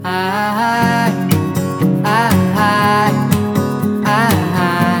I, I, I, I,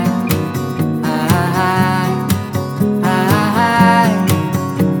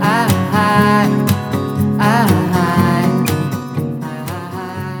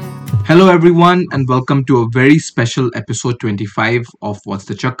 Hello, everyone, and welcome to a very special episode 25 of What's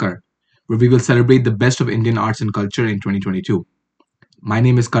the Chakkar, where we will celebrate the best of Indian arts and culture in 2022. My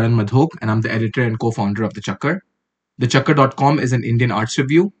name is Karan Madhok, and I'm the editor and co founder of The Chakkar. TheChakkar.com is an Indian arts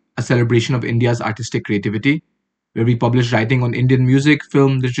review, a celebration of India's artistic creativity, where we publish writing on Indian music,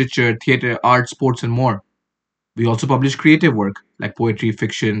 film, literature, theatre, art, sports, and more. We also publish creative work like poetry,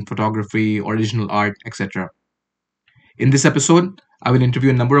 fiction, photography, original art, etc. In this episode, I will interview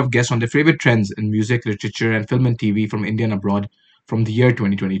a number of guests on their favorite trends in music, literature, and film and TV from India and abroad from the year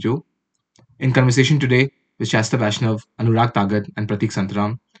 2022. In conversation today with Shasta Vaishnav, Anurag Tagat, and Pratik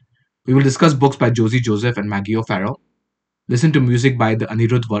Santaram, we will discuss books by Josie Joseph and Maggie O'Farrell, listen to music by the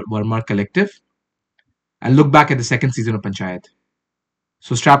Anirudh Varma Collective, and look back at the second season of Panchayat.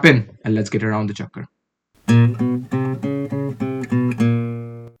 So strap in and let's get around the chakkar.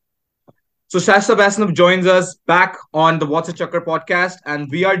 So Shasta Vaishnav joins us back on the What's a Chakkar podcast, and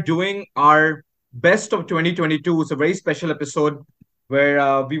we are doing our best of 2022. It's a very special episode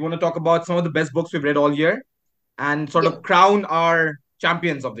where we want to talk about some of the best books we've read all year and sort Yeah. of crown our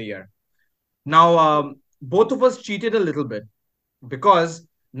champions of the year. Now, both of us cheated a little bit because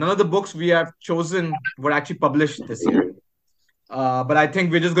none of the books we have chosen were actually published this year. But I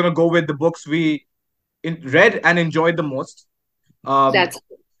think we're just going to go with the books we read and enjoyed the most. Um, That's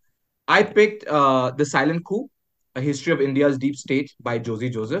I picked The Silent Coup, A History of India's Deep State by Josie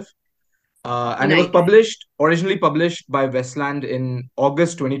Joseph. And it was nice. originally published by Westland in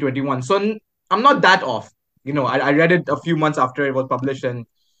August 2021. So I'm not that off. I read it a few months after it was published, and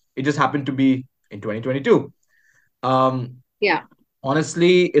it just happened to be in 2022. Um, Yeah.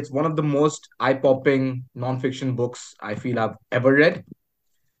 Honestly, it's one of the most eye-popping nonfiction books I feel I've ever read.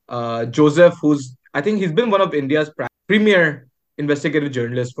 Joseph, who's I think he's been one of India's premier investigative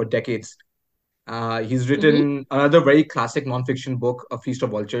journalists for decades. He's Mm-hmm. written another very classic nonfiction book, A Feast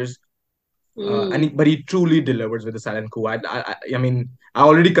of Vultures, Mm. but he truly delivers with the Silent Coup. I mean, I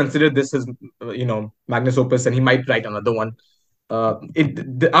already consider this his magnus opus, and he might write another one. I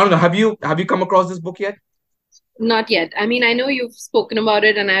don't know. Have you come across this book yet? Not yet. I mean, I know you've spoken about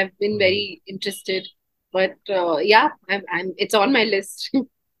it, and I've been very interested. But yeah, It's on my list.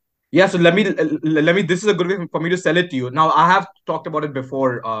 Yeah. So let me. This is a good way for me to sell it to you. Now, I have talked about it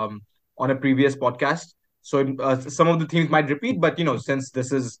before on a previous podcast, so some of the themes might repeat. But since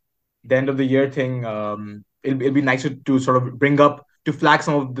this is the end of the year thing, it'll be nice to sort of bring up to flag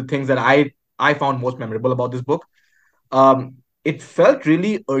some of the things that I found most memorable about this book. Um, it felt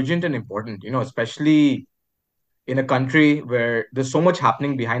really urgent and important, especially in a country where there's so much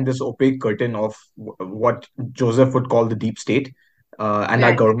happening behind this opaque curtain of what Joseph would call the deep state and our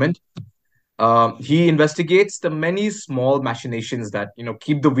Right. government. He investigates the many small machinations that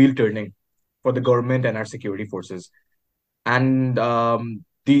keep the wheel turning for the government and our security forces. And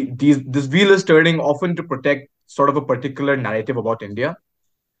this wheel is turning often to protect sort of a particular narrative about India,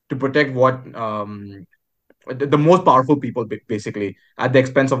 to protect what the most powerful people, basically, at the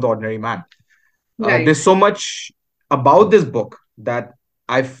expense of the ordinary man. Right. There's so much about this book that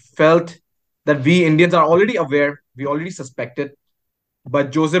I felt that we Indians are already aware, we already suspect it,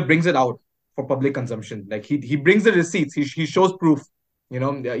 but Joseph brings it out for public consumption. Like he brings the receipts, he shows proof.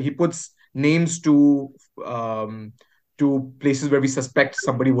 He puts names um, to places where we suspect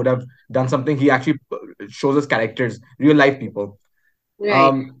somebody would have done something. He actually shows us characters, real life people. Right.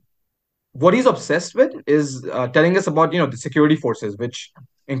 Um, what he's obsessed with is telling us about the security forces, which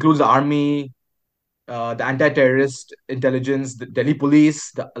includes the army, the anti-terrorist intelligence, the Delhi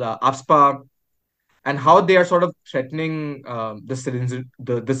police, the AFSPA, and how they are sort of threatening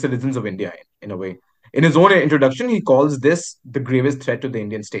the citizens of India in a way. In his own introduction, he calls this the gravest threat to the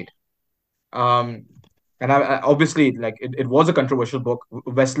Indian state. Um, and obviously, like it was a controversial book.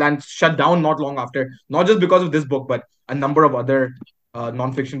 Westland shut down not long after, not just because of this book, but a number of other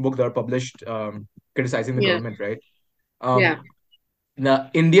non-fiction books that are published criticizing the Yeah. government. Right. Yeah. Um, Now,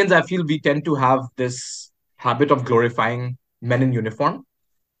 Indians, I feel we tend to have this habit of glorifying men in uniform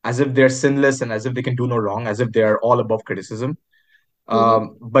as if they're sinless and as if they can do no wrong, as if they are all above criticism.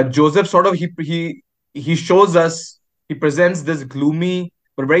 Mm-hmm. But Joseph sort of he shows us, he presents this gloomy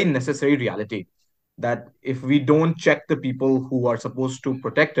but very necessary reality that if we don't check the people who are supposed to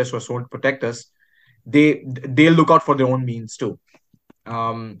protect us or so to protect us, they'll look out for their own means too.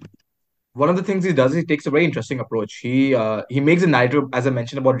 Um, One of the things he does is he takes a very interesting approach. He makes a narrative, as I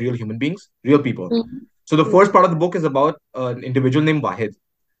mentioned, about real human beings, real people. So the Mm-hmm. first part of the book is about an individual named Wahid.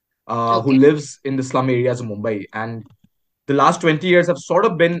 who Okay. lives in the slum areas of Mumbai, and the last 20 years have sort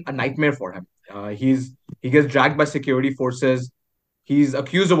of been a nightmare for him. He gets dragged by security forces. He's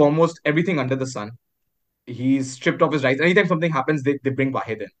accused of almost everything under the sun. He's stripped of his rights. Anytime something happens, they bring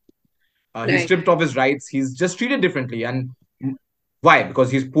Wahid in. He's Right. stripped of his rights. He's just treated differently. And why? Because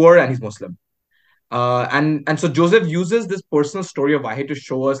he's poor and he's Muslim. And so Joseph uses this personal story of Wahid to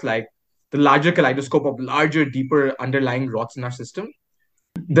show us like the larger kaleidoscope of larger, deeper underlying rots in our system.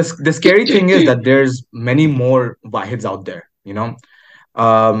 The scary thing is that there's many more Wahids out there, you know.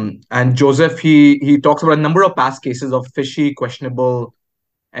 And Joseph, he talks about a number of past cases of fishy, questionable,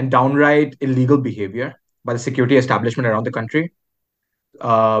 and downright illegal behavior by the security establishment around the country.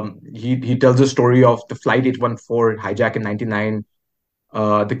 He tells a story of the flight 814 hijack in '99,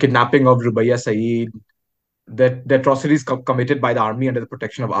 the kidnapping of Rubaiya Saeed, the atrocities committed by the army under the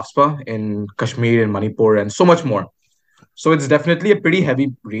protection of AFSPA in Kashmir and Manipur, and so much more. So it's definitely a pretty heavy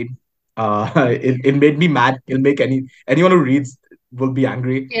read. It made me mad. It'll make anyone who reads will be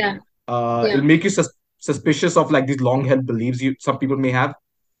angry. Yeah. Yeah. It'll make you suspicious of like these long held beliefs you some people may have.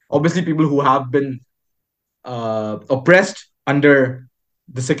 Obviously, people who have been oppressed under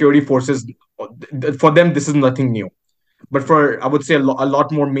the security forces, for them this is nothing new. But for I would say a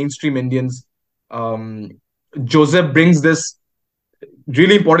lot more mainstream Indians, um, Joseph brings this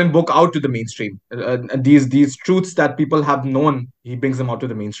really important book out to the mainstream. And these truths that people have known, he brings them out to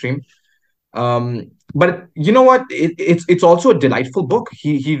the mainstream. But you know what? It's also a delightful book.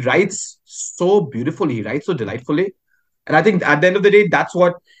 He writes so beautifully. He writes so delightfully, and I think at the end of the day, that's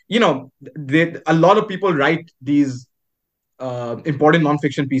what a lot of people write these important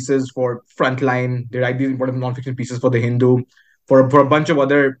nonfiction pieces for Frontline. They write these important nonfiction pieces for the Hindu, for a bunch of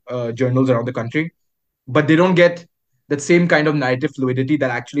other journals around the country, but they don't get that same kind of narrative fluidity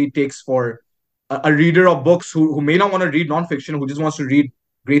that actually takes for a reader of books who may not want to read nonfiction, who just wants to read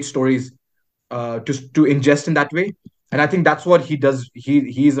great stories to ingest in that way. And I think that's what he does.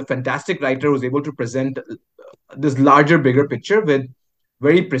 He is a fantastic writer who's able to present this larger, bigger picture with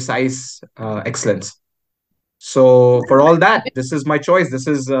very precise excellence. So for all that, this is my choice. This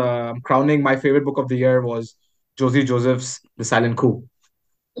is crowning my favorite book of the year was Josie Joseph's The Silent Coup.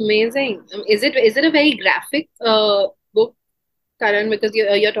 Amazing. Is it a very graphic book, Karan? Because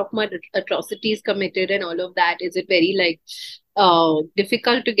you're talking about atrocities committed and all of that. Is it very like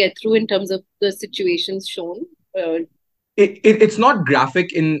difficult to get through in terms of the situations shown? It's not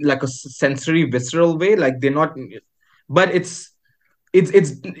graphic in like a sensory visceral way, like they're not, but it's it's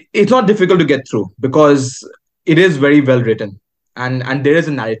it's not difficult to get through because it is very well written, and there is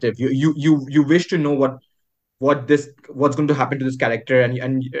a narrative. You wish to know what's going to happen to this character,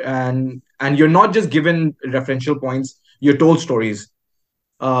 and you're not just given referential points, you're told stories.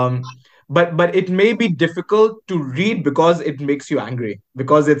 Um but but it may be difficult to read because it makes you angry,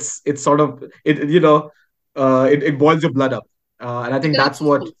 because it's sort of it boils your blood up, and I think Because that's it's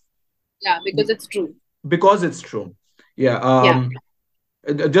what, true. Yeah, because it's true. because it's true. Yeah.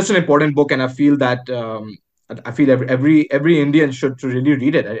 Yeah. Just an important book, and I feel that I feel every Indian should really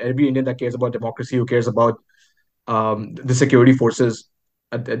read it. Every Indian that cares about democracy, who cares about the security forces,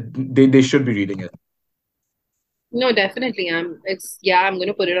 they should be reading it. No, definitely. I'm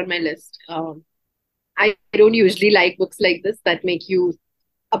gonna put it on my list. I don't usually like books like this that make you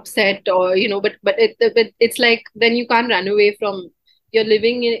upset, or but it's like then you can't run away from, you're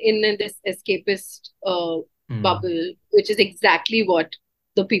living in this escapist Hmm. bubble, which is exactly what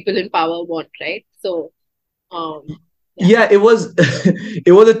the people in power want, right? So yeah. Yeah, it was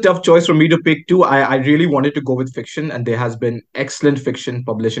it was a tough choice for me to pick too. I really wanted to go with fiction, and there has been excellent fiction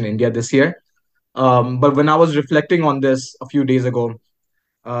published in India this year. But when I was reflecting on this a few days ago,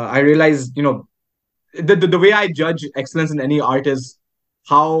 I realized, the way I judge excellence in any art is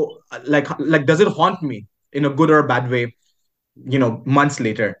how, like does it haunt me in a good or a bad way, months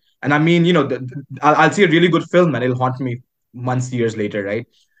later. And I mean, I'll see a really good film and it'll haunt me months, years later, right?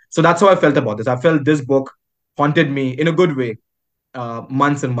 So that's how I felt about this. I felt this book haunted me in a good way,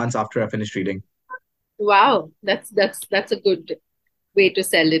 months and months after I finished reading. Wow, that's a good way to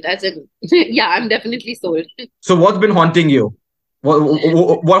sell it. As in, yeah, I'm definitely sold. So what's been haunting you?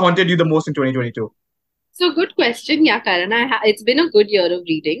 What haunted you the most in 2022? So good question. Yeah, Karan. It's been a good year of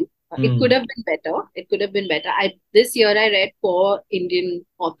reading. It could Hmm. have been better. It could have been better. I This year I read four Indian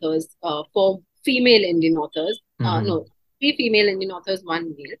authors, four female Indian authors. Hmm. No, three female Indian authors, one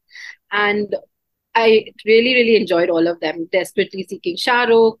male, and I really really enjoyed all of them. Desperately Seeking Shah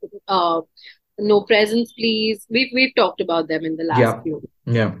Rukh, No Presents Please. We've talked about them in the last Yeah. few.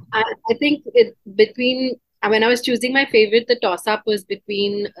 Yeah. I think it between when I was choosing my favorite, the toss up was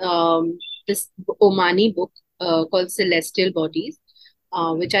between this Omani book called Celestial Bodies,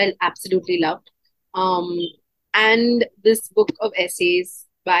 which I absolutely loved. Um, and this book of essays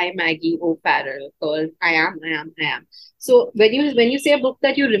by Maggie O'Farrell called I Am. So when you say a book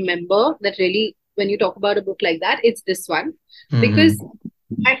that you remember, that really when you talk about a book like that, it's this one Hmm. because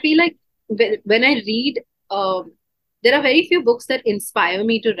I feel like when I read, um, there are very few books that inspire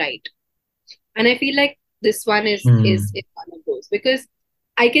me to write, and I feel like this one is one of those because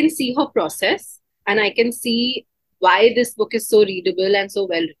I can see her process and I can see why this book is so readable and so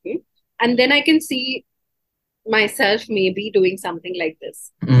well written, and then I can see myself maybe doing something like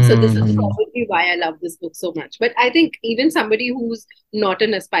this. So this is Hmm. probably why I love this book so much. But I think even somebody who's not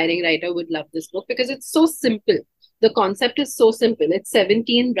an aspiring writer would love this book because it's so simple. The concept is so simple. It's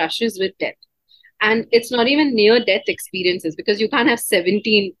 17 brushes with death. And it's not even near death experiences because you can't have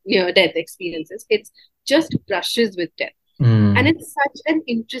 17 near death experiences. It's just brushes with death. And Hmm. it's such an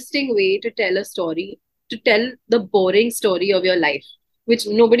interesting way to tell a story, to tell the boring story of your life, which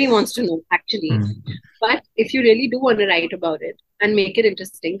nobody wants to know actually. Hmm. But if you really do want to write about it and make it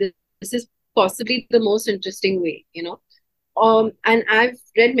interesting, this is possibly the most interesting way, you know. And I've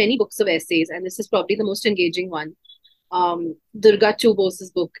read many books of essays, and this is probably the most engaging one. Durga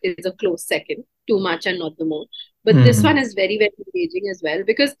Chubose's book is a close second, Too Much and Not the More. But this one Hmm. is very, very engaging as well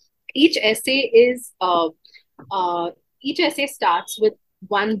because each essay is uh, each essay starts with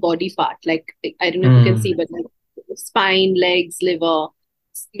one body part. Like I don't know if you can see, Hmm. but like spine, legs, liver,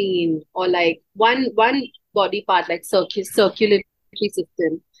 spleen, or like one body part like circulatory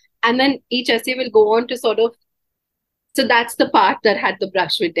system. And then each essay will go on to sort of, so that's the part that had the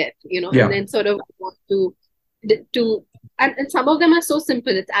brush with death, and Yeah. then sort of want to and some of them are so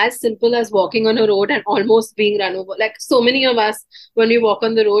simple. It's as simple as walking on a road and almost being run over. Like so many of us, when we walk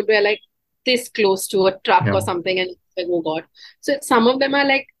on the road, we're like this close to a truck Yeah. or something, and it's like, oh God. So some of them are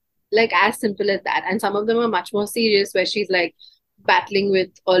like as simple as that, and some of them are much more serious, where she's like battling with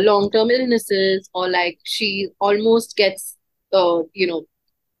long-term illnesses, or like she almost gets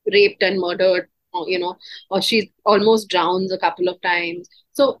raped and murdered, or she almost drowns a couple of times.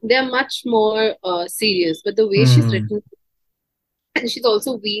 So they're much more serious. But the way she's Hmm. written, and she's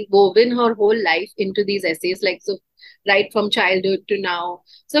also woven her whole life into these essays, like so, right from childhood to now.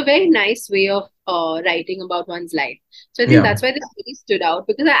 So a very nice way of writing about one's life. So I think Yeah. that's why this really stood out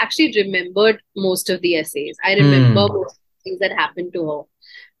because I actually remembered most of the essays. I remember Hmm. most of the things that happened to her,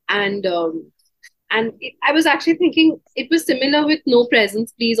 and I was actually thinking it was similar with No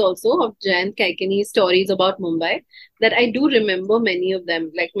Presents Please also of Jayant Kaikani's stories about Mumbai, that I do remember many of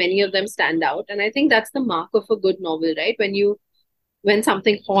them, like many of them stand out. And I think that's the mark of a good novel, right? When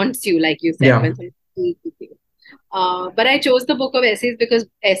something haunts you, like you said, Yeah. when something stays with you. But I chose the book of essays because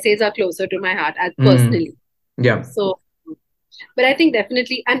essays are closer to my heart as Hmm. personally. Yeah. So, but I think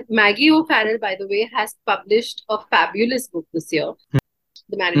definitely, and Maggie O'Farrell, by the way, has published a fabulous book this year,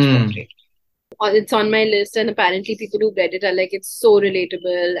 The Marriage Hmm. Portrait. It's on my list, and apparently people who read it are like it's so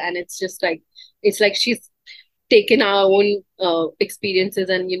relatable, and it's like she's taken our own experiences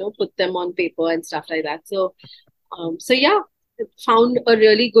and put them on paper and stuff like that. So yeah, found a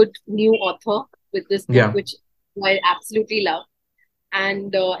really good new author with this book, Yeah. which I absolutely love.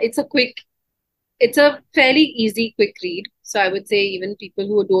 And it's a fairly easy quick read, so I would say even people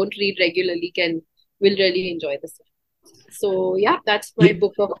who don't read regularly can will really enjoy this one. So yeah, that's my Ye-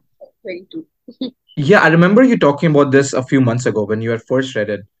 book of 22. Yeah, I remember you talking about this a few months ago when you had first read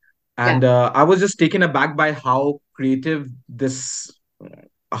it. Yeah, And I was just taken aback by how creative this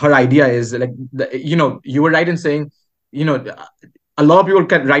her idea is. Like, you were right in saying, you know, a lot of people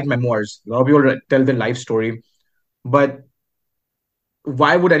can write memoirs, a lot of people tell their life story, but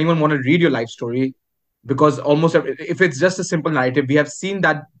why would anyone want to read your life story? Because if it's just a simple narrative, we have seen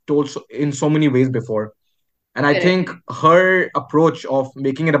that told in so many ways before. And I correct. think her approach of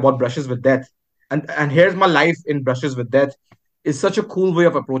making it about brushes with death, and here's my life in brushes with death, is such a cool way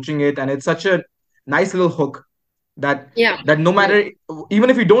of approaching it, and it's such a nice little hook that Yeah, no absolutely. matter, even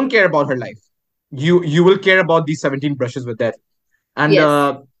if you don't care about her life, you will care about these 17 brushes with death. and Yes,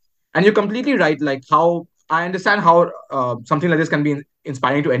 uh, and you're completely right, like how I understand how something like this can be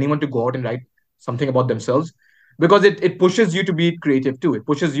inspiring to anyone to go out and write something about themselves, because it pushes you to be creative too. It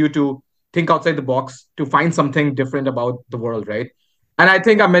pushes you to think outside the box, to find something different about the world, right? And I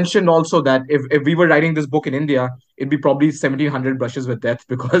think I mentioned also that if we were writing this book in India, it'd be probably 1700 brushes with death,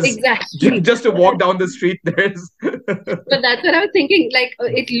 because exactly. just to walk down the street there's But that's what I was thinking. Like,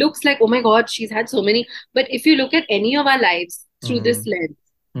 it looks like, oh my God, she's had so many. But if you look at any of our lives through this Mhm. lens,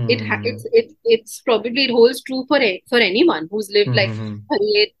 Mhm. it's probably it holds true for anyone who's lived like Mhm.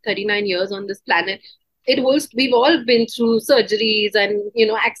 38, 39 years on this planet. It holds. We've all been through surgeries and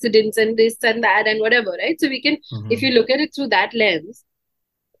accidents and this and that and whatever, right? So we can, if you Mhm. look at it through that lens,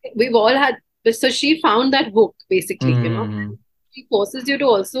 we've all had, so she found that hook basically, Hmm. she forces you to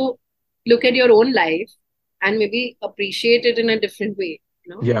also look at your own life and maybe appreciate it in a different way.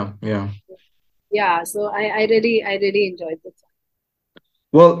 Yeah, yeah. Yeah, so I really enjoyed this.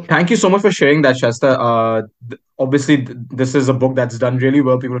 Well, thank you so much for sharing that, Shasta. Obviously, this is a book that's done really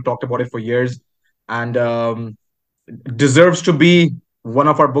well. People have talked about it for years, and deserves to be one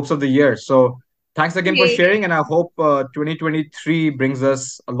of our books of the year. So, thanks again for Yay. sharing, and I hope 2023 brings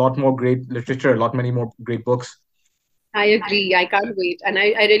us a lot more great literature, a lot many more great books. I agree. I can't wait. And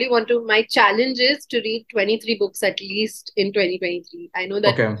I really want to, my challenge is to read 23 books at least in 2023. I know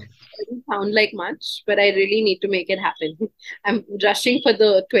that Okay, doesn't sound like much, but I really need to make it happen. I'm rushing for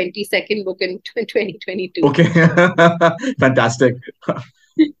the 22nd book in 2022. okay, fantastic. All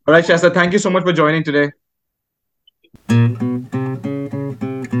right, Shasta, thank you so much for joining today.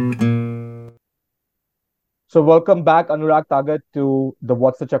 So, welcome back, Anurag Tagat, to the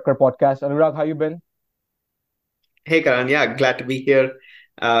What's the Chakkar podcast. Anurag, how you been? Hey Karan, yeah, glad to be here.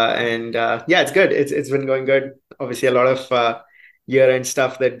 And yeah, it's good. It's been going good. Obviously, a lot of year-end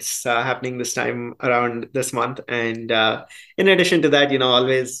stuff that's happening this time around this month. And in addition to that,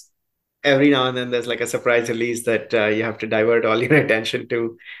 always every now and then there's like a surprise release that you have to divert all your attention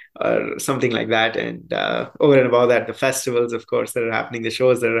to, or something like that. And over and above that, the festivals, of course, that are happening, the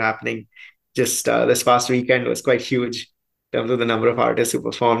shows that are happening. Just this past weekend was quite huge in terms of the number of artists who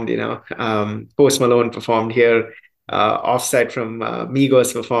performed. Post Malone performed here. Offset from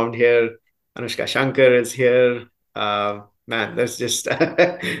Migos performed here. Anushka Shankar is here. Man, there's just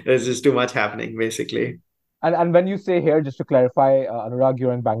there's just too much happening, basically. And when you say here, just to clarify, Anurag,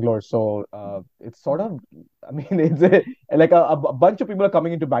 you're in Bangalore, so it's sort of, I mean, it's like a bunch of people are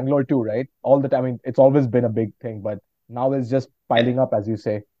coming into Bangalore too, right? All the time. I mean, it's always been a big thing, but now it's just Yeah. piling up, as you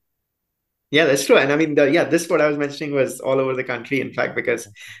say. Yeah, that's true. And I mean, yeah, this what I was mentioning was all over the country, in fact, because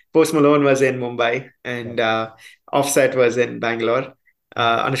Post Malone was in Mumbai Yeah. and Offset was in Bangalore.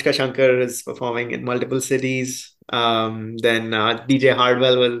 Mhm. Anushka Shankar is performing in multiple cities. Then DJ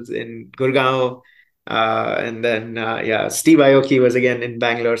Hardwell was in Gurgaon. And then, yeah, Steve Aoki was again in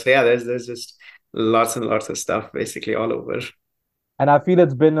Bangalore. So, yeah, there's just lots and lots of stuff basically all over. And I feel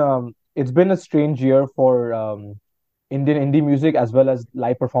it's been a strange year for Indian indie music as well as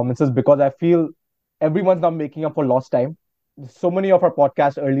live performances because I feel everyone's now making up for lost time. So many of our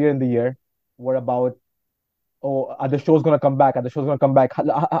podcasts earlier in the year were about, oh, are the shows going to come back? Are the shows going to come back?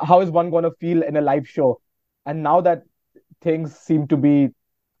 How is one going to feel in a live show? And now that things seem to be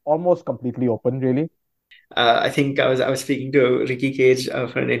almost completely open, really. I think I was speaking to Ricky Cage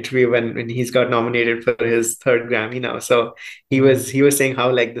for an interview when he's got nominated for his third Grammy now. So Mhm. he was saying how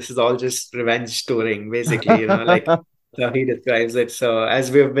like this is all just revenge touring, basically, like how he describes it. So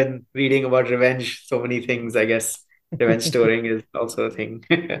as we've been reading about revenge, so many things, I guess revenge touring is also a thing.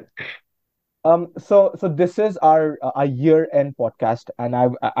 So this is our year-end podcast, and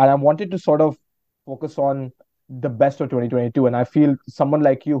I wanted to sort of focus on the best of 2022. And I feel someone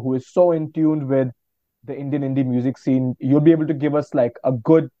like you who is so in tune with the Indian indie music scene, you'll be able to give us like a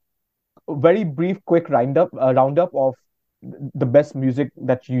good, very brief, quick roundup of the best music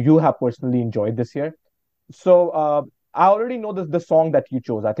that you have personally enjoyed this year. So I already know the song that you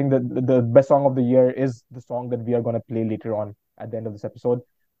chose. I think the best song of the year is the song that we are going to play later on at the end of this episode.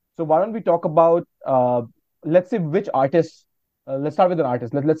 So why don't we talk about let's say which artists. Let's start with an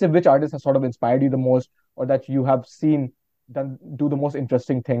artist. Let's say which artist has sort of inspired you the most, or that you have seen done do the most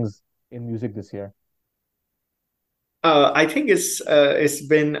interesting things in music this year. I think it's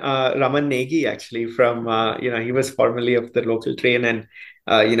been Raman Negi actually from he was formerly of the local train, and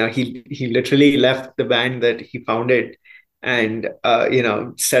he literally left the band that he founded and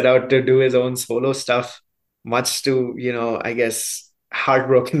set out to do his own solo stuff, much to I guess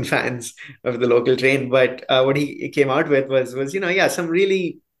heartbroken fans of the local train. But what he came out with was yeah, some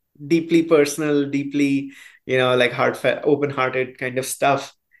really deeply personal, deeply like heartfelt, open-hearted kind of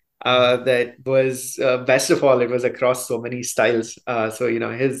stuff that was best of all, it was across so many styles. So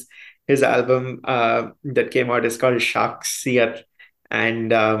his album that came out is called Shakhsiyat,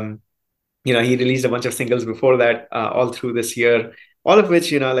 and he released a bunch of singles before that, all through this year. All of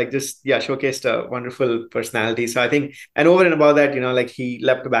which, like just yeah, showcased a wonderful personality. So I think, and over and above that, like he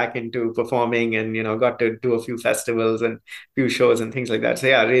leapt back into performing and got to do a few festivals and few shows and things like that. So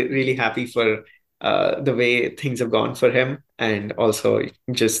yeah, really happy for the way things have gone for him, and also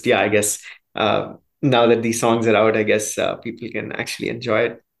just yeah, I guess now that these songs are out, I guess people can actually enjoy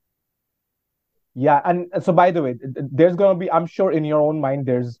it. Yeah, and so by the way, there's gonna be, I'm sure in your own mind,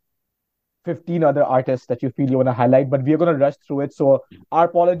 there's 15 other artists that you feel you want to highlight, but we are going to rush through it. So our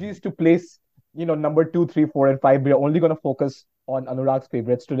apologies to place, number two, three, four, and five. We are only going to focus on Anurag's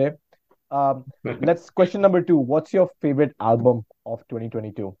favorites today. Let's question number two. What's your favorite album of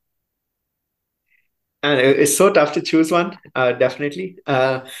 2022? And it's so tough to choose one, definitely.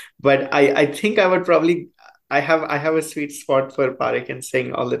 But I think I would probably I have a sweet spot for Parik and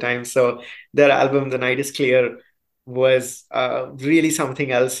Singh all the time. So their album, The Night Is Clear, was really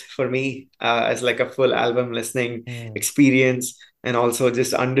something else for me, as like a full album listening Mm. experience, and also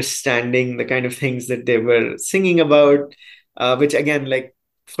just understanding the kind of things that they were singing about, which again, like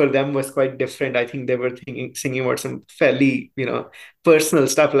for them was quite different. I think they were singing about some fairly, personal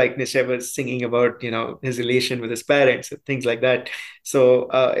stuff, like Nisha was singing about, his relation with his parents and things like that. So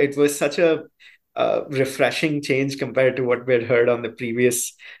it was such a refreshing change compared to what we had heard on the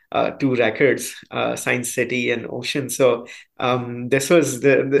previous two records, Science City and Ocean. So this was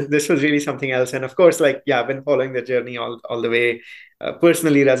really something else. And of course, like, yeah, I've been following the journey all the way.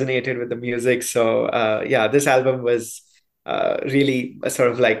 Personally resonated with the music. So yeah, this album was really a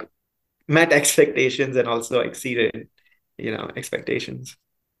sort of like met expectations and also exceeded, expectations.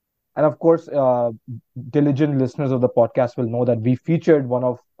 And of course, diligent listeners of the podcast will know that we featured one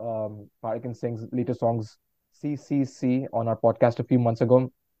of Parik and Singh's latest songs, CCC, on our podcast a few months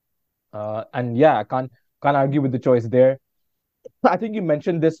ago. And yeah, I can't argue with the choice there. I think you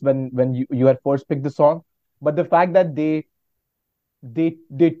mentioned this when you had first picked the song, but the fact that they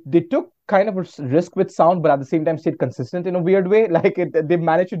took kind of a risk with sound, but at the same time stayed consistent in a weird way. Like they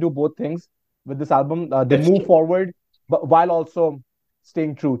managed to do both things with this album. They That's move true. forward, but while also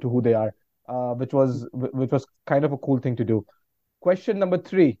staying true to who they are, which was kind of a cool thing to do. Question number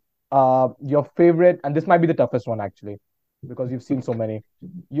three. Your favorite, and this might be the toughest one actually, because you've seen so many.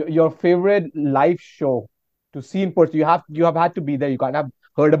 Your favorite live show to see in person. You have had to be there. You can't have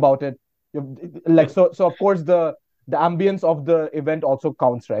heard about it. Like so. Of course, the ambience of the event also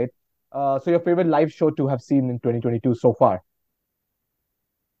counts, right? So your favorite live show to have seen in 2022 so far.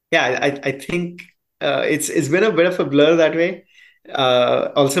 Yeah, I think it's been a bit of a blur that way.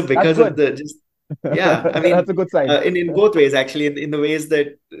 Also That's because of good. the just yeah, I That's mean, a good sign. in both ways actually. In the ways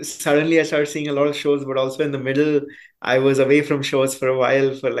that suddenly I started seeing a lot of shows, but also in the middle, I was away from shows for a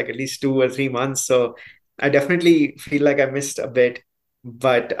while, for like at least 2 or 3 months. So I definitely feel like I missed a bit.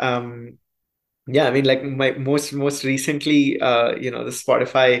 But yeah, I mean, like my most recently, the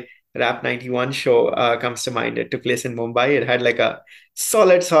Spotify Rap 91 show comes to mind. It took place in Mumbai. It had like a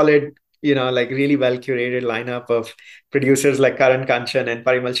solid, like really well curated lineup of producers like Karan Kanchan and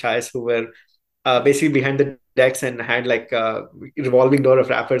Parimal Chais, who were basically behind the decks and had like a revolving door of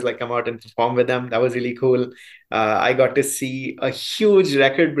rappers like come out and perform with them. That was really cool. I got to see a huge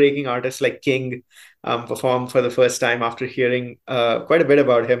record breaking artist like King perform for the first time after hearing quite a bit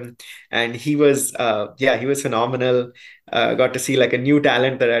about him. And yeah, he was phenomenal. Got to see like a new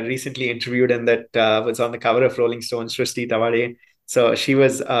talent that I recently interviewed and that was on the cover of Rolling Stones, Srishti Tawade. So she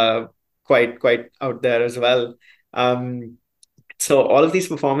was quite out there as well. Um, so all of these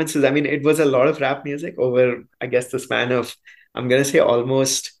performances, I mean, it was a lot of rap music over, I guess, the span of, I'm gonna say,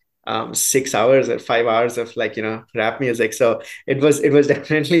 almost 6 hours or 5 hours of, like, rap music. So it was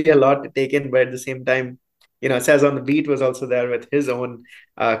definitely a lot to take in, but at the same time, Says on the Beat was also there with his own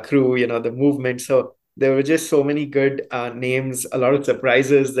crew, the movement. So there were just so many good names, a lot of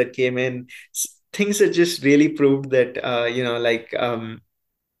surprises that came in, things that just really proved that like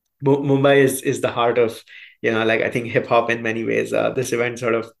Mumbai is the heart of, like, I think hip hop in many ways. This event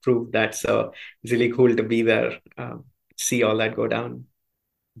sort of proved that. So it's really cool to be there, see all that go down.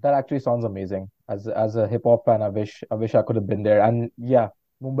 That actually sounds amazing. As a hip hop fan, I wish I could have been there. And yeah,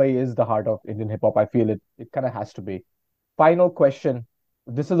 Mumbai is the heart of Indian hip hop. I feel it kind of has to be. Final question.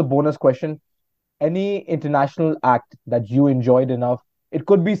 This is a bonus question. Any international act that you enjoyed enough? It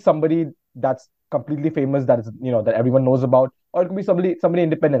could be somebody that's completely famous that is, that everyone knows about, or it could be somebody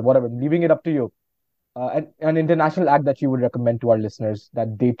independent, whatever. I'm leaving it up to you. An international act that you would recommend to our listeners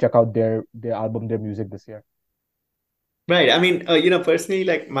that they check out their album, their music this year. Right. I mean, personally,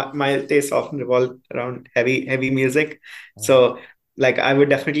 like my tastes often revolve around heavy music. Mhm. So, like, I would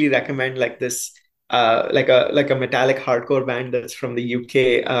definitely recommend like this, like a metallic hardcore band that's from the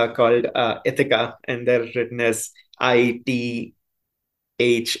UK, called Ithaca, and they're written as Ithaca.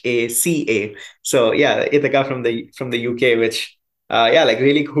 So yeah, Ithaca from the UK, which yeah, like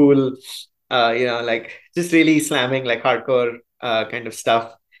really cool, like just really slamming like hardcore kind of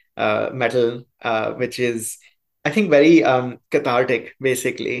stuff, metal, which is, I think, very cathartic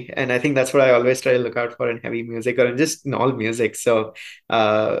basically. And I think that's what I always try to look out for in heavy music or in just in all music. So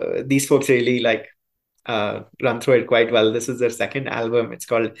these folks really like run through it quite well. This is their second album. It's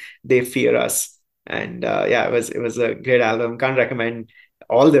called They Fear Us. And yeah, it was a great album. Can't recommend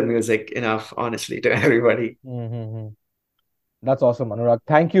all their music enough, honestly, to everybody. Mm-hmm. That's awesome, Anurag.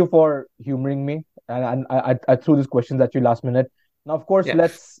 Thank you for humoring me, and I threw these questions at you last minute. Now, of course, Yeah.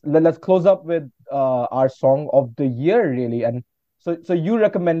 let's close up with our song of the year, really. And so you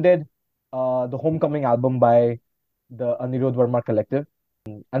recommended the Homecoming album by the Anirudh Verma Collective,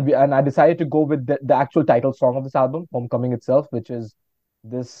 and I decided to go with the actual title song of this album, Homecoming itself, which is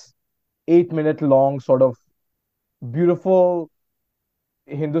this 8 minute long sort of beautiful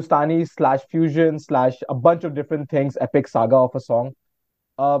Hindustani slash fusion slash a bunch of different things, epic saga of a song.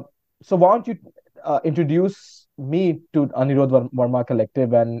 Uh, so why don't you introduce me to Anirudh Verma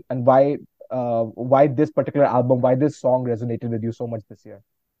Collective, and why this particular album, why this song resonated with you so much this year?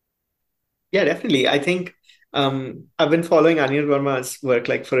 Yeah, definitely. I think I've been following Anil Verma's work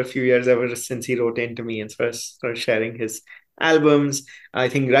like for a few years ever since he wrote into me and started sharing his albums. I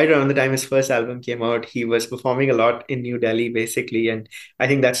think right around the time his first album came out, he was performing a lot in New Delhi, basically, and I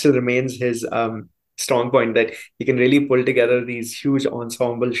think that still remains his strong point that he can really pull together these huge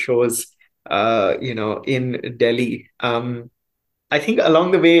ensemble shows, in Delhi. I think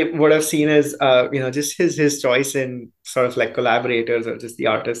along the way, what I've seen is, just his choice in sort of like collaborators or just the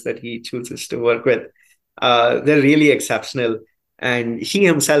artists that he chooses to work with. They're really exceptional, and he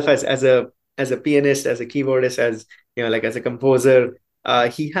himself, as a pianist, as a keyboardist, as like as a composer,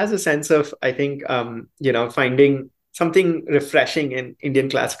 he has a sense of, I think, finding something refreshing in Indian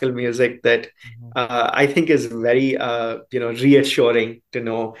classical music that Mhm. I think is very, reassuring to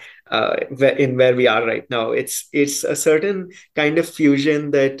know where we are right now. It's a certain kind of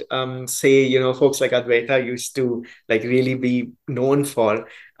fusion that say folks like Advaita used to like really be known for,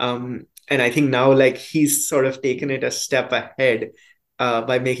 and I think now like he's sort of taken it a step ahead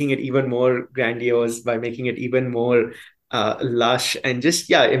by making it even more grandiose, by making it even more lush and just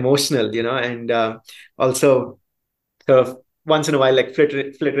emotional, and also sort of once in a while like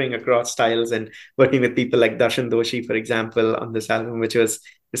flittering across styles and working with people like Darshan Doshi, for example, on this album, which was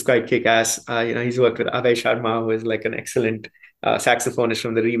is quite kick-ass. He's worked with Abhay Sharma, who is like an excellent saxophonist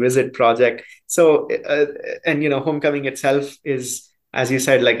from the Revisit project. So and Homecoming itself is, as you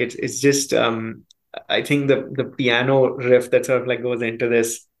said, like it's just I think the piano riff that sort of like goes into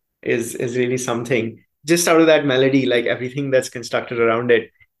this is really something. Just out of that melody, like everything that's constructed around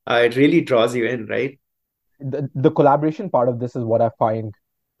it, it really draws you in, right? The collaboration part of this is what I find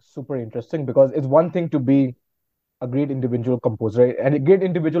super interesting, because it's one thing to be a great individual composer and a great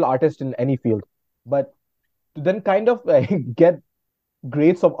individual artist in any field, but to then kind of get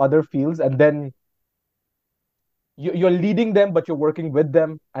greats of other fields, and then you're leading them but you're working with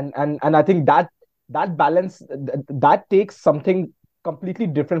them, and I think that balance, that takes something completely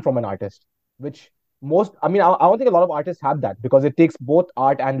different from an artist, which most, I mean, I don't think a lot of artists have that, because it takes both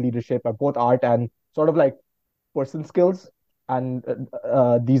art and leadership, or both art and sort of like person skills, and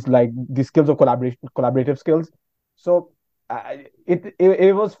these skills of collaborative skills. So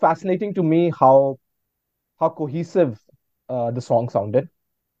it was fascinating to me how cohesive the song sounded,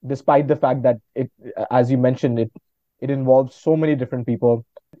 despite the fact that it, as you mentioned, it involves so many different people.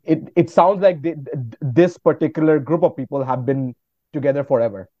 It sounds like this particular group of people have been together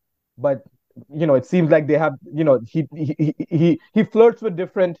forever, but it seems like they have, he flirts with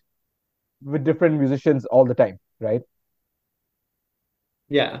different musicians all the time, right?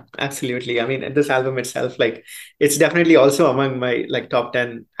 Yeah, absolutely. I mean, this album itself, like, it's definitely also among my like top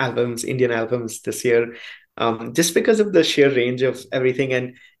 10 albums, Indian albums this year, just because of the sheer range of everything.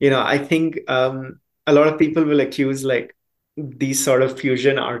 And, I think a lot of people will accuse like these sort of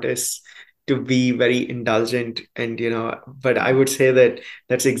fusion artists to be very indulgent. And, but I would say that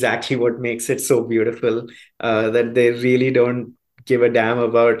that's exactly what makes it so beautiful, that they really don't give a damn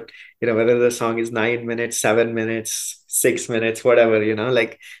about whether the song is 9 minutes, 7 minutes, 6 minutes, whatever,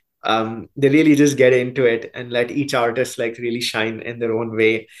 like they really just get into it and let each artist like really shine in their own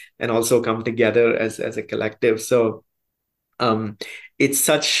way and also come together as a collective. So um it's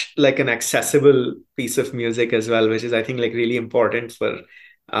such like an accessible piece of music as well, which is I think like really important for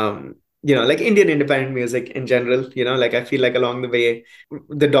like Indian independent music in general. Like I feel like along the way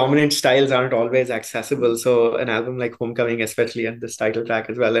the dominant styles aren't always accessible, so an album like Homecoming, especially, and this title track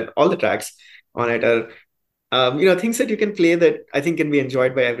as well, and all the tracks on it are things that you can play that I think can be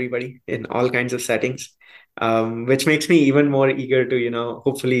enjoyed by everybody in all kinds of settings, which makes me even more eager to,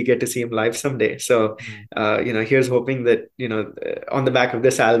 hopefully get to see him live someday. So, here's hoping that, on the back of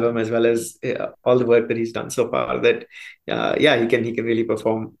this album, as well as all the work that he's done so far, that, yeah, he can really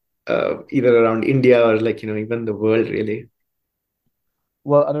perform either around India or like, even the world, really.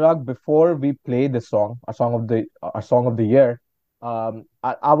 Well, Anurag, before we play this song, our song of the year,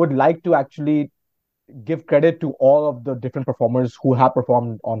 I would like to actually give credit to all of the different performers who have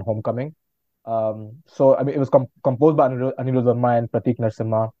performed on Homecoming. So I mean, it was composed by Anirudh Verma and Pratik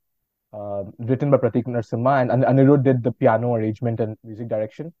Narasimha, written by Pratik Narasimha, and Anirudh did the piano arrangement and music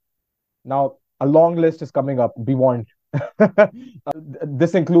direction. Now, a long list is coming up. Be warned.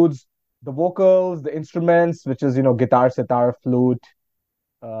 This includes the vocals, the instruments, which is guitar, sitar, flute,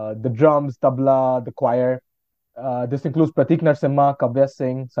 the drums, tabla, the choir. This includes Pratik Narasimha, Kavya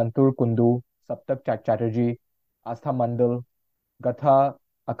Singh, Santur Kundu, Saptak Chatterjee, Astha Mandal, Gatha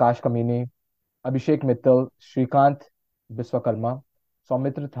Akash Kamini, Abhishek Mittal, Shrikant Biswakarma,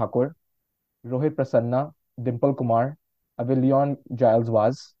 Soumitra Thakur, Rohit Prasanna, Dimple Kumar, Avilion Giles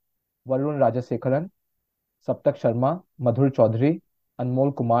Vaz, Varun Rajasekharan, Saptak Sharma, Madhur Chaudhary,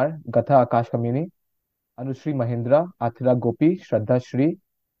 Anmol Kumar, Gatha Akash Kamini, Anushri Mahindra, Athira Gopi, Shraddha Shri,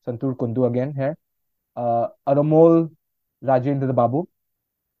 Santur Kundu again here, Aramol Rajendra Babu,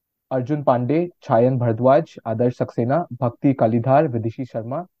 Arjun Pandey, Chayan Bhardwaj, Adarsh Saxena, Bhakti Kalidhar, Vidishi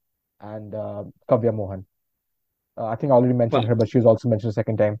Sharma, and Kavya Mohan. I think I already mentioned Wow. her, but she was also mentioned a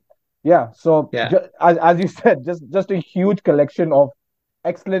second time. Yeah, so Yeah. as you said, just a huge collection of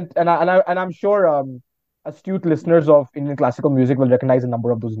excellent, and I'm sure astute listeners of Indian classical music will recognize a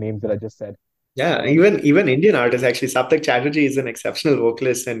number of those names that I just said. Yeah, Um, even Indian artists actually. Saptak Chatterjee is an exceptional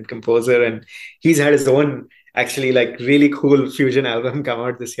vocalist and composer, and he's had his own actually like really cool fusion album come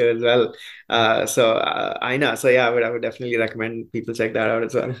out this year as well. Aina. So yeah, I would definitely recommend people check that out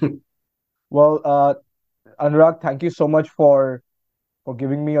as well. well, Anurag, thank you so much for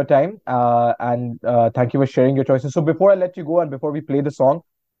giving me your time, and thank you for sharing your choices. So before I let you go and before we play the song,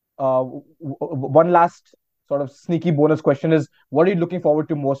 one last sort of sneaky bonus question is: what are you looking forward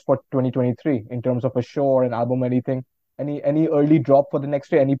to most for 2023 in terms of a show or an album or anything? Any early drop for the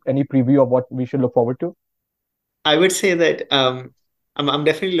next year? Any preview of what we should look forward to? I would say that I'm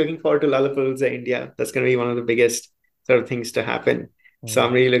definitely looking forward to Lollapalooza India. That's going to be one of the biggest sort of things to happen. So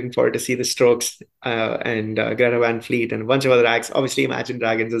I'm Mm. really looking forward to see the Strokes and Greta Van Fleet and a bunch of other acts. Obviously, Imagine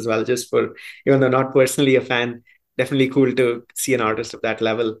Dragons as well. Just for even though not personally a fan, definitely cool to see an artist of that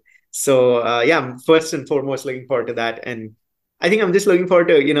level. So yeah, I'm first and foremost looking forward to that, and I think I'm just looking forward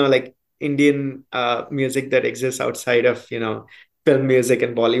to like Indian music that exists outside of film music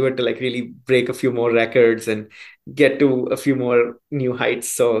and Bollywood to like really break a few more records and get to a few more new heights.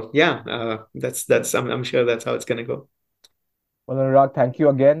 So yeah, that's I'm sure that's how it's gonna go. Well, Anurag, thank you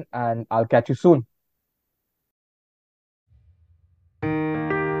again, and I'll catch you soon.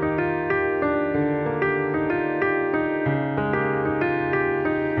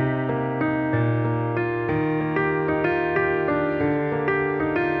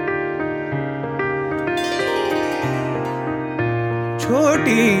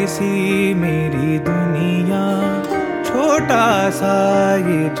 छोटी सी मेरी दुनिया, छोटा सा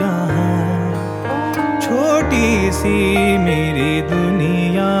ये जहां। छोटी सी मेरी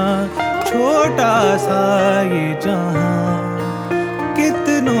दुनिया, छोटा सा ये जहां।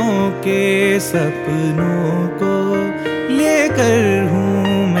 कितनों के सपनों को लेकर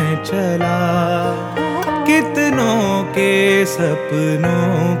हूँ मैं चला। कितनों के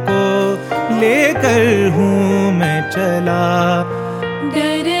सपनों को लेकर हूँ मैं चला।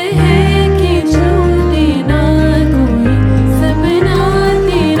 डर है कि छूटे ना कोई सपना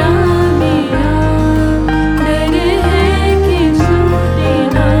तेरा मेरा। डर है कि छूटे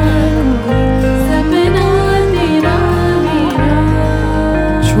ना कोई सपना तेरा मेरा।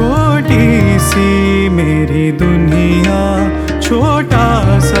 छोटी सी मेरी दुनिया, छोटा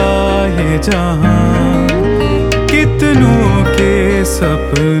सा है जहां। कितनों के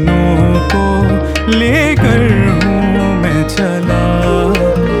सपनों को लेकर हूँ मैं चला।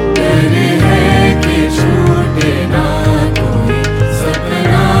 डर है कि छूटे ना कोई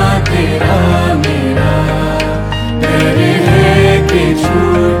सपना तेरा मेरा। डर है कि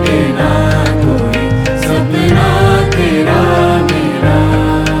छूटे ना कोई सपना तेरा मेरा।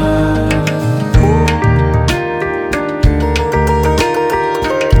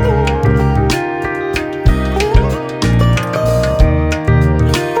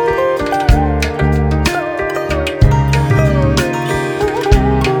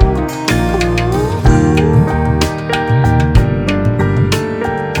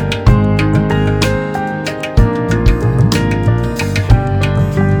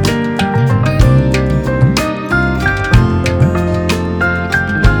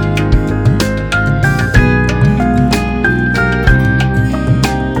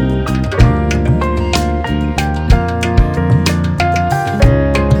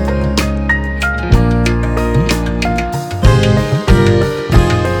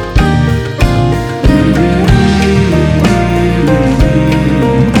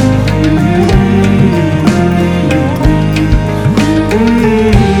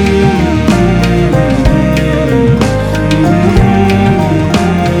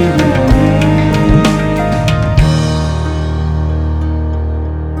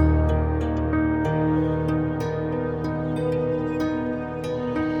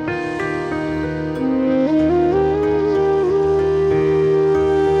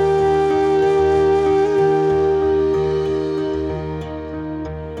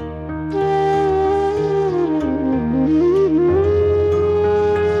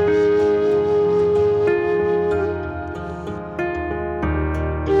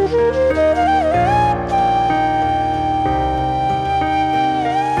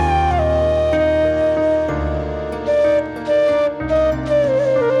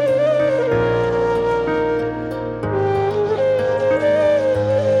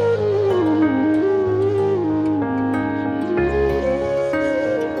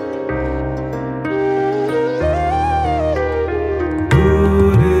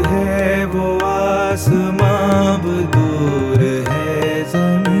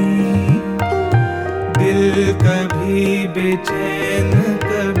 बेचैन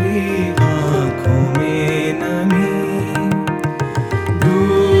कभी आँखों में नमी,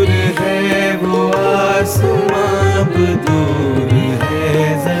 दूर है वो आसमां अब दूर है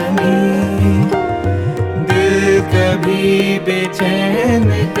ज़मीं, दिल कभी बेचैन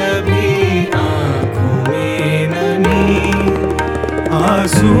कभी आँखों में नमी,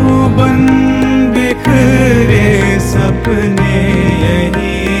 आंसू बन बिखरे सपने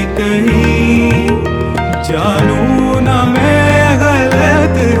यही कहीं, जानू ना मैं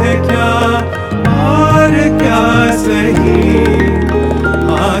गलत है क्या और क्या सही,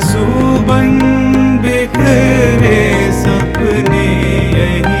 आंसू बन बिखरे सपने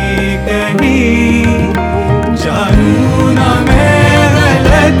यही कहीं, जानू ना मैं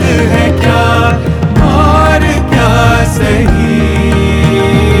गलत है क्या और क्या सही।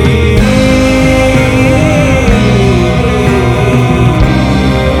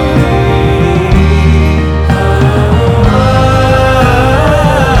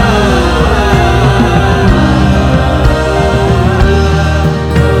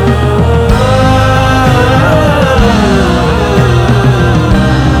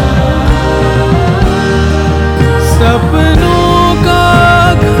 सपनों का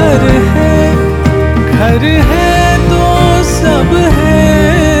घर है तो सब है,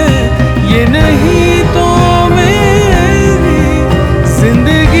 ये नहीं तो मेरी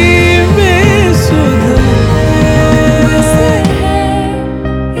जिंदगी में सुध है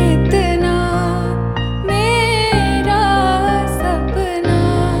इतना मेरा सपना,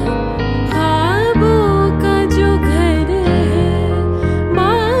 ख्वाबों का जो घर है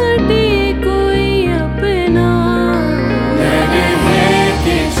माटी कोई अपना, डर है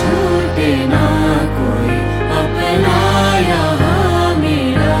कि छूटे ना कोई अपना यहाँ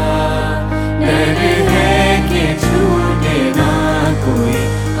मेरा, डर है कि छूटे ना कोई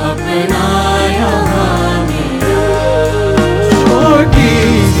अपना यहाँ मेरा। छोटी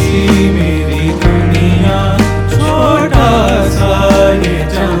सी मेरी दुनिया, छोटा सा ये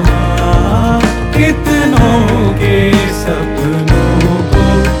जहां, कितनों के सपनों को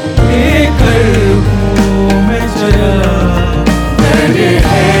लेकर हूँ मैं चला, डर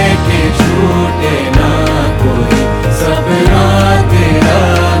है कि छूटे ना कोई सपना तेरा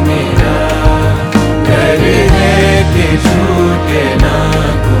मेरा, डर है कि छूटे ना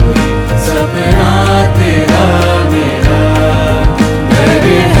कोई सपना तेरा मेरा, डर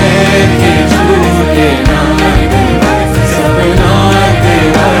है कि छूटे ना कोई सपना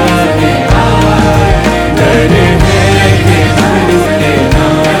तेरा मेरा, डर है कि छूटे ना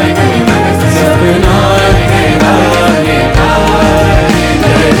कोई सपना तेरा मेरा,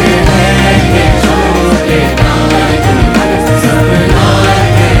 डर है कि छूटे ना कोई सपना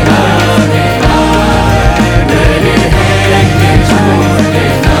तेरा मेरा, डर है कि छूटे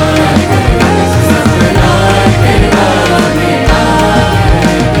ना कोई सपना तेरा मेरा,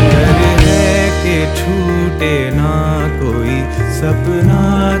 डर है कि छूटे ना कोई सपना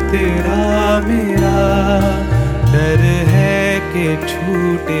तेरा मेरा, डर है कि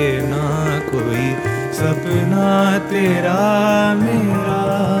छूटे ना कोई सपना तेरा मेरा।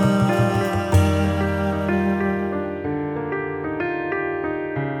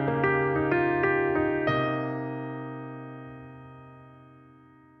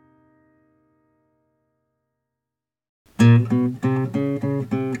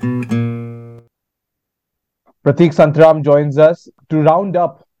 Pratik Santram joins us to round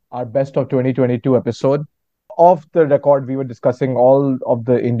up our best of 2022 episode. Off the record, we were discussing all of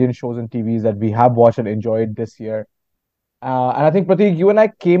the Indian shows and TVs that we have watched and enjoyed this year. And I think, Pratik, you and I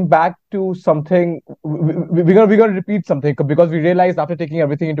came back to something. We're gonna repeat something because we realized after taking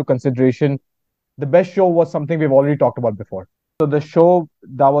everything into consideration, the best show was something we've already talked about before. So the show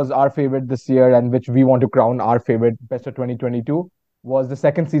that was our favorite this year and which we want to crown our favorite best of 2022 was the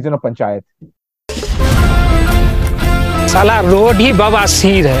second season of Panchayat. साला road ही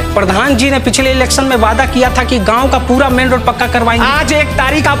बवासीर है। प्रधान जी ने पिछले election में वादा किया था कि गांव का पूरा मेन रोड पक्का करवाएंगे। आज 1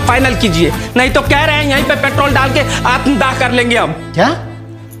 तारीख आप फाइनल कीजिए, नहीं तो कह रहे हैं यहीं पे पेट्रोल डाल के आत्मदाह कर लेंगे अब। क्या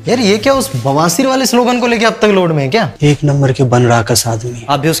यार, ये क्या उस बवासीर वाले स्लोगन को लेके अब तक लोड में है क्या? एक नंबर के बन राकस आदमी।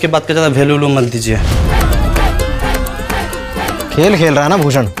 आप भी उसके बात का ज्यादा वैल्यू मत दीजिए। खेल खेल रहा है ना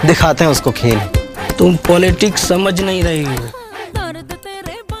भूषण, दिखाते हैं उसको खेल। तुम पॉलिटिक्स समझ नहीं रही हो। दर्द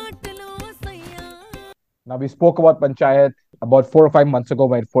तेरे बांट लो सैया। Now, we spoke about Panchayat about 4 or 5 months ago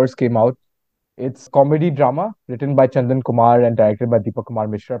when it first came out. It's comedy drama written by Chandan Kumar and directed by Deepak Kumar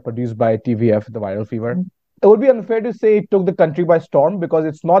Mishra, produced by TVF, The Viral Fever. It would be unfair to say it took the country by storm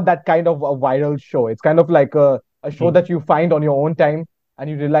because it's not that kind of a viral show. It's kind of like a show that you find on your own time and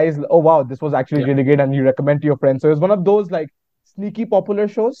you realize, oh wow, this was actually really great, and you recommend to your friends. So it's one of those like sneaky popular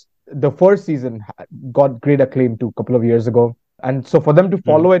shows. The first season got great acclaim a couple of years ago. And so for them to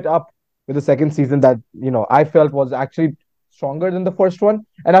follow it up with the second season that, I felt was actually stronger than the first one.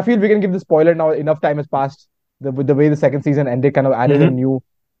 And I feel we can give the spoiler now. Enough time has passed. With the way the second season ended, kind of added a new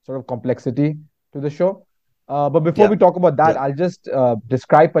sort of complexity to the show. But before we talk about that, I'll just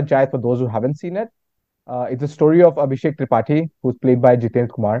describe Panchayat for those who haven't seen it. It's a story of Abhishek Tripathi, who's played by Jitendra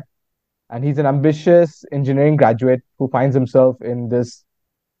Kumar. And he's an ambitious engineering graduate who finds himself in this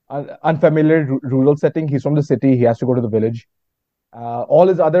unfamiliar rural setting. He's from the city, he has to go to the village. All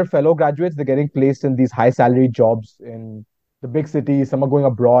his other fellow graduates, they're getting placed in these high salary jobs in the big cities. Some are going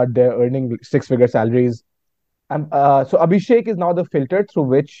abroad, they're earning six-figure salaries. And so Abhishek is now the filter through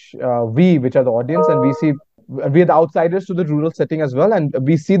which which are the audience, and we are the outsiders to the rural setting as well, and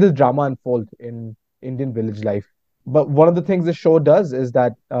we see this drama unfold in Indian village life. But one of the things the show does is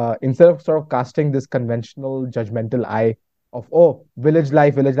that instead of sort of casting this conventional judgmental eye of, oh, village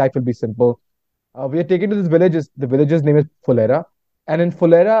life will be simple, we are taken to this village. The village's name is Fulera, and in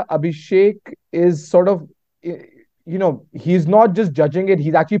Fulera, Abhishek is sort of, he's not just judging it;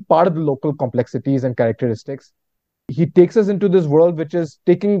 he's actually part of the local complexities and characteristics. He takes us into this world which is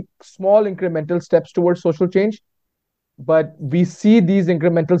taking small incremental steps towards social change, but we see these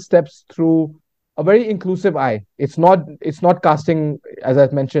incremental steps through a very inclusive eye. It's not casting, as I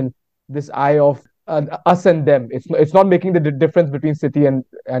mentioned, this eye of us and them. It's not making the difference between city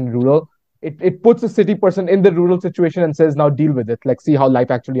and rural. It puts a city person in the rural situation and says, now deal with it. Like, see how life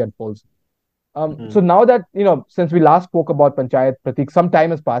actually unfolds. So now that, since we last spoke about Panchayat, Pratik, some time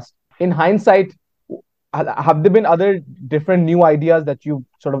has passed. In hindsight, have there been other different new ideas that you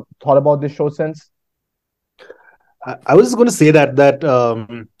sort of thought about this show since? I was just going to say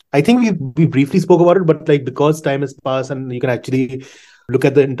that I think we briefly spoke about it, but like because time has passed and you can actually look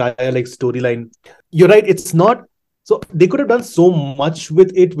at the entire like storyline, you're right. It's not so they could have done so much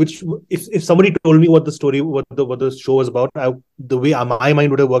with it. Which if somebody told me what the story, what the show was about, the way my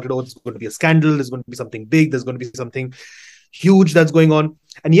mind would have worked, it's going to be a scandal. There's going to be something big. There's going to be something huge that's going on.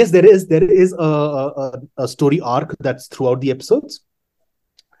 And yes, there is a story arc that's throughout the episodes,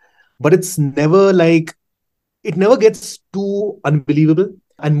 but it's never like it never gets too unbelievable.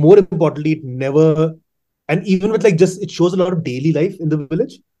 And more importantly, it never, and even with like just, it shows a lot of daily life in the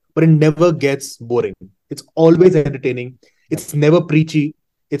village, but it never gets boring. It's always entertaining. It's never preachy.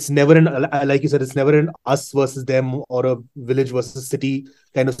 It's never like you said, it's never an us versus them or a village versus city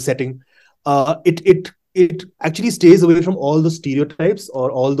kind of setting. It actually stays away from all the stereotypes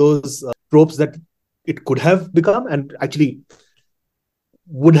or all those tropes that it could have become and actually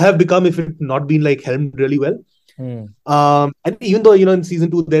would have become if it not been like helmed really well. And even though in season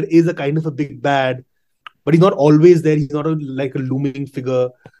 2 there is a kind of a big bad, but he's not always there. He's not like a looming figure,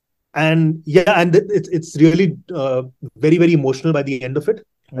 and it's really very very emotional by the end of it.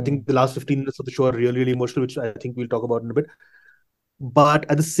 I think the last 15 minutes of the show are really really emotional, which I think we'll talk about in a bit. But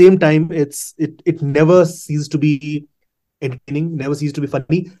at the same time, it never ceases to be entertaining, never ceases to be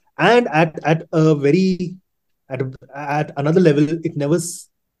funny, and at another level, it never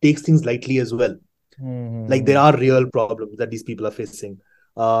takes things lightly as well. Like there are real problems that these people are facing,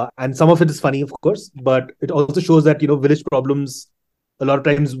 and some of it is funny, of course, but it also shows that village problems. A lot of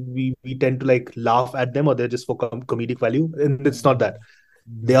times we tend to like laugh at them, or they're just for comedic value, and it's not that.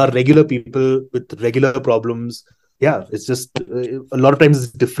 They are regular people with regular problems. Yeah, it's just a lot of times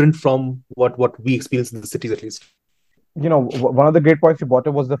it's different from what we experience in the cities, at least. One of the great points you brought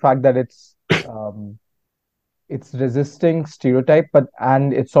up was the fact that it's resisting stereotype,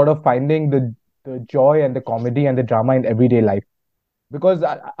 and it's sort of finding the joy and the comedy and the drama in everyday life. Because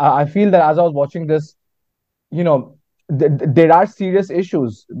I feel that as I was watching this, there are serious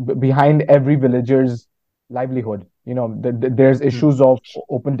issues behind every villager's livelihood. There's issues of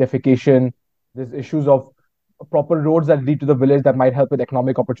open defecation. There's issues of proper roads that lead to the village that might help with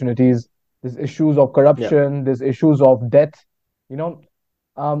economic opportunities. There's issues of corruption. There's issues of debt.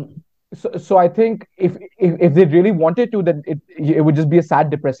 So I think if they really wanted to, then it would just be a sad,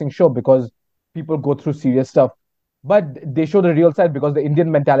 depressing show because people go through serious stuff. But they show the real side because the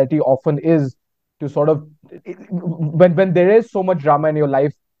Indian mentality often is to sort of when there is so much drama in your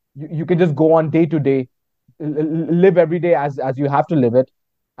life, you can just go on day to day live every day as you have to live it,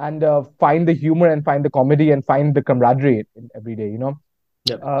 and find the humor and find the comedy and find the camaraderie in every day.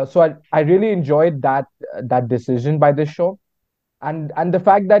 Yeah. So I really enjoyed that decision by this show, and the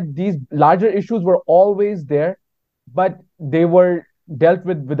fact that these larger issues were always there, but they were dealt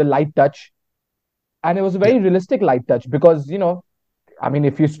with a light touch, and it was a very realistic light touch because I mean,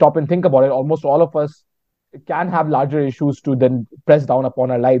 if you stop and think about it, almost all of us can have larger issues to then press down upon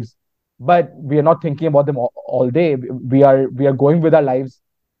our lives, but we are not thinking about them all day. We are going with our lives,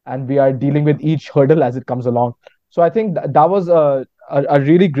 and we are dealing with each hurdle as it comes along. So I think that was a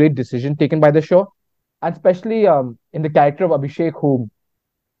really great decision taken by the show, and especially in the character of Abhishek,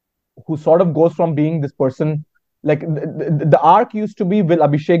 who sort of goes from being this person, like the arc used to be, will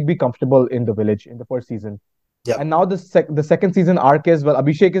Abhishek be comfortable in the village in the first season? Yeah. And now the second season arc is, well,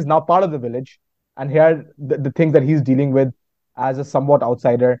 Abhishek is now part of the village, and here are the things that he's dealing with as a somewhat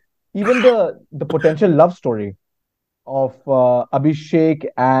outsider. Even the potential love story of Abhishek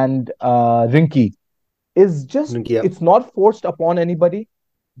and Rinky is just, Yeah. it's not forced upon anybody.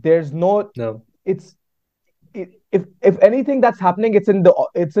 There's no, No. it's if anything that's happening, it's in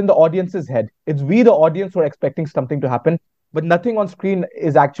the audience's head. It's we, the audience, who are expecting something to happen, but nothing on screen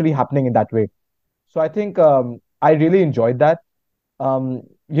is actually happening in that way. So I think I really enjoyed that.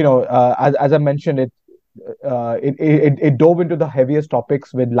 As I mentioned, it dove into the heaviest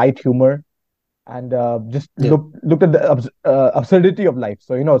topics with light humor, and just looked at the absurdity of life.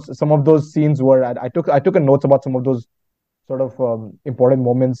 So some of those scenes were, I took a notes about some of those sort of important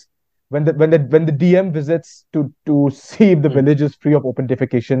moments when the DM visits to see if the village is free of open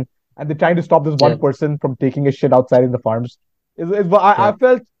defecation, and they're trying to stop this one person from taking a shit outside in the farms.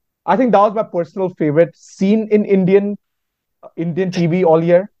 I think that was my personal favorite scene in Indian TV all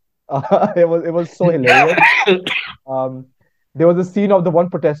year. It was so hilarious. There was a scene of the one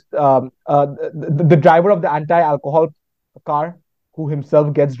protest, the driver of the anti-alcohol car, who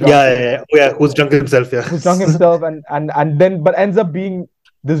himself gets drunk. Who's drunk himself? Yeah, who's drunk himself, and then but ends up being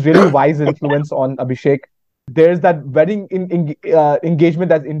this really wise influence on Abhishek. There's that wedding engagement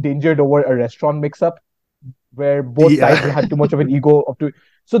that's endangered over a restaurant mix-up, where both sides had too much of an ego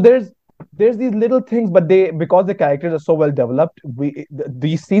so there's these little things, but because the characters are so well developed,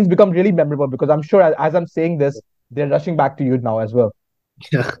 these scenes become really memorable, because I'm sure as I'm saying this, they're rushing back to you now as well.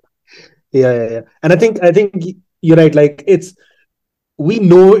 Yeah. And I think you're right. Like, we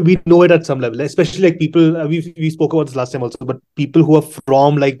know it at some level, especially like people, we spoke about this last time also, but people who are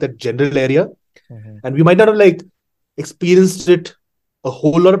from like the general area, and we might not have like experienced it a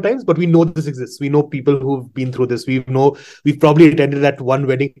whole lot of times, but we know this exists. We know people who've been through this. We've probably attended that one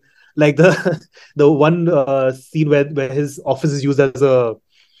wedding, like the one scene where his office is used as a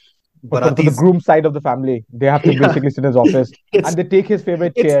for the groom side of the family. They have to basically sit in his office, and they take his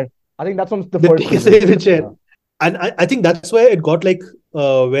favorite chair. I think that's on the first. His favorite chair, and I think that's where it got like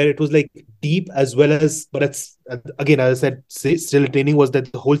where it was like deep as well as, but it's again, as I said, still entertaining, was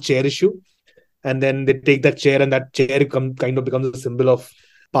that the whole chair issue. And then they take that chair, and that chair kind of becomes a symbol of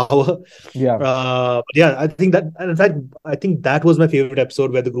power. I think that, and in fact, I think that was my favorite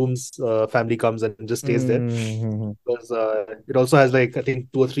episode, where the groom's family comes and just stays there. Because it also has like, I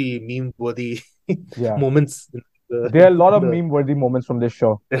think, 2 or 3 meme-worthy moments. There are a lot of meme-worthy moments from this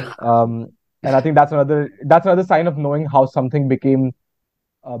show. And I think that's another sign of knowing how something became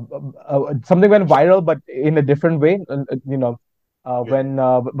something went viral, but in a different way. When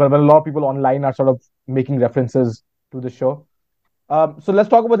a lot of people online are sort of making references to the show. So let's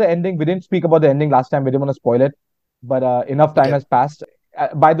talk about the ending. We didn't speak about the ending last time. We didn't want to spoil it, but enough time has passed.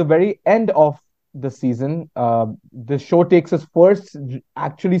 By the very end of the season, the show takes its first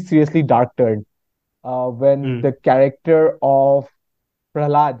actually seriously dark turn when the character of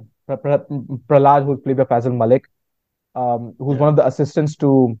Prahlad, who's played by Faisal Malik, who's one of the assistants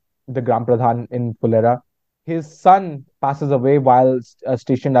to the Gram Pradhan in Fulera. His son passes away while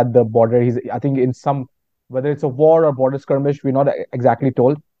stationed at the border. He's, I think, in some, whether it's a war or border skirmish, we're not exactly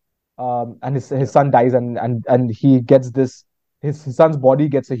told. And his son dies, and he gets this. His son's body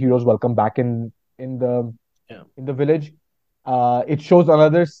gets a hero's welcome back in the village. It shows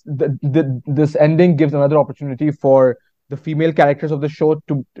this ending gives another opportunity for the female characters of the show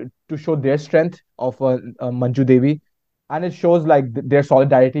to show their strength of Manju Devi, and it shows like their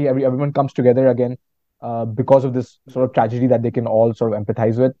solidarity. Everyone comes together again. Because of this sort of tragedy that they can all sort of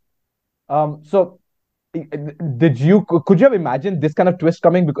empathize with. So, could you have imagined this kind of twist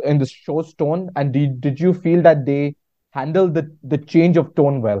coming in the show's tone? And did you feel that they handled the change of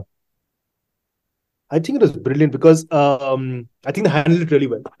tone well? I think it was brilliant, because I think they handled it really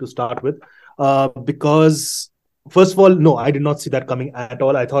well to start with. Because first of all, no, I did not see that coming at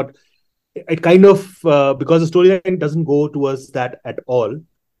all. I thought it kind of because the storyline doesn't go towards that at all.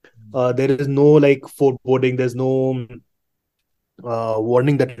 There is no like foreboding. There's no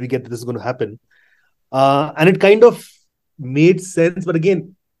warning that we get that this is going to happen, and it kind of made sense. But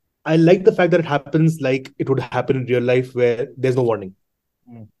again, I like the fact that it happens like it would happen in real life, where there's no warning.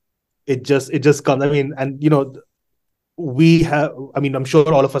 It just comes. I mean, and we have. I mean, I'm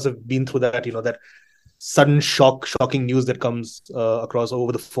sure all of us have been through that. That sudden shocking news that comes across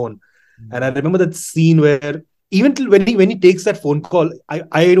over the phone. And I remember that scene where even till when he takes that phone call,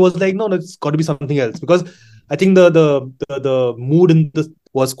 I was like, no, it's got to be something else, because I think the mood in this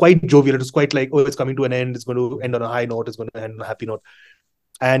was quite jovial. It was quite like, oh, it's coming to an end. It's going to end on a high note. It's going to end on a happy note.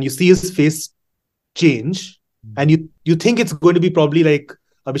 And you see his face change, and you think it's going to be probably like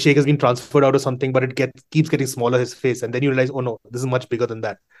Abhishek has been transferred out or something, but keeps getting smaller, his face, and then you realize, oh no, this is much bigger than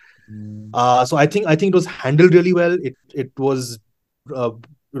that. So I think it was handled really well. It was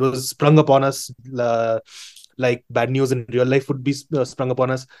sprung upon us like bad news in real life would be sprung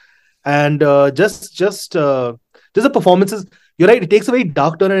upon us, and just the performances. You're right. It takes a very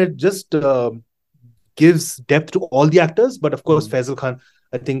dark turn, and it just gives depth to all the actors. But of course, Faisal Khan,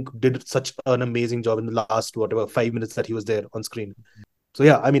 I think, did such an amazing job in the last 5 minutes that he was there on screen. So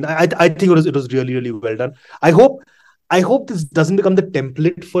yeah, I mean, I think it was really, really well done. I hope this doesn't become the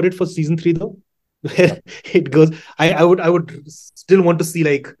template for it for season 3 though. Where it goes. I would still want to see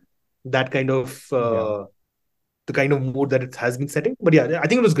like that kind of the kind of mood that it has been setting. But yeah, I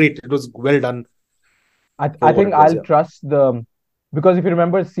think it was great. It was well done. I think I'll trust because if you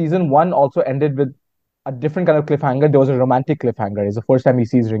remember, season 1 also ended with a different kind of cliffhanger. There was a romantic cliffhanger. It's the first time he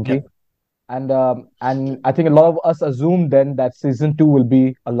sees Rinki. Yeah. And I think a lot of us assumed then that season 2 will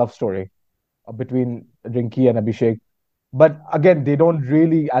be a love story between Rinki and Abhishek. But again, they don't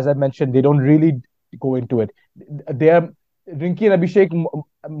really, as I mentioned, they don't really go into it. They are Rinki and Abhishek,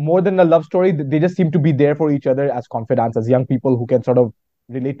 more than a love story, they just seem to be there for each other as confidants, as young people who can sort of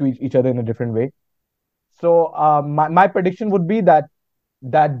relate to each other in a different way. So my prediction would be that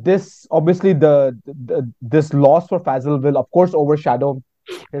this, obviously this loss for Fazil will of course overshadow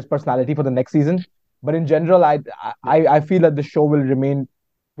his personality for the next season. But in general, I feel that the show will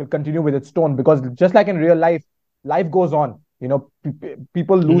continue with its tone, because just like in real life, life goes on.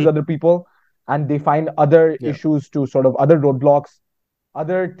 People lose other people, and they find other issues to sort of other roadblocks,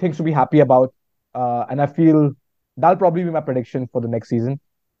 other things to be happy about. And I feel that'll probably be my prediction for the next season.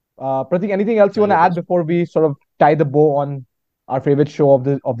 Pratik, anything else you want to add before we sort of tie the bow on our favorite show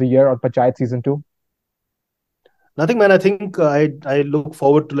of the year, on Panchayat season 2? Nothing, man. I think I look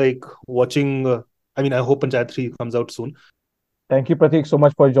forward to like watching. I hope Panchayat 3 comes out soon. Thank you, Pratik, so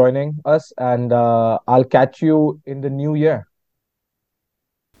much for joining us, and I'll catch you in the new year.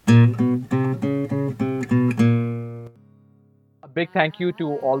 A big thank you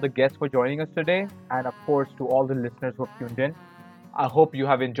to all the guests for joining us today, and of course to all the listeners who have tuned in. I hope you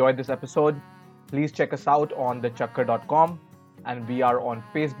have enjoyed this episode. Please check us out on thechakkar.com, and we are on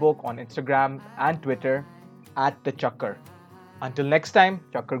Facebook, on Instagram and Twitter @thechakkar. Until next time,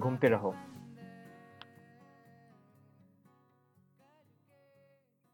 Chakkar ghumte raho.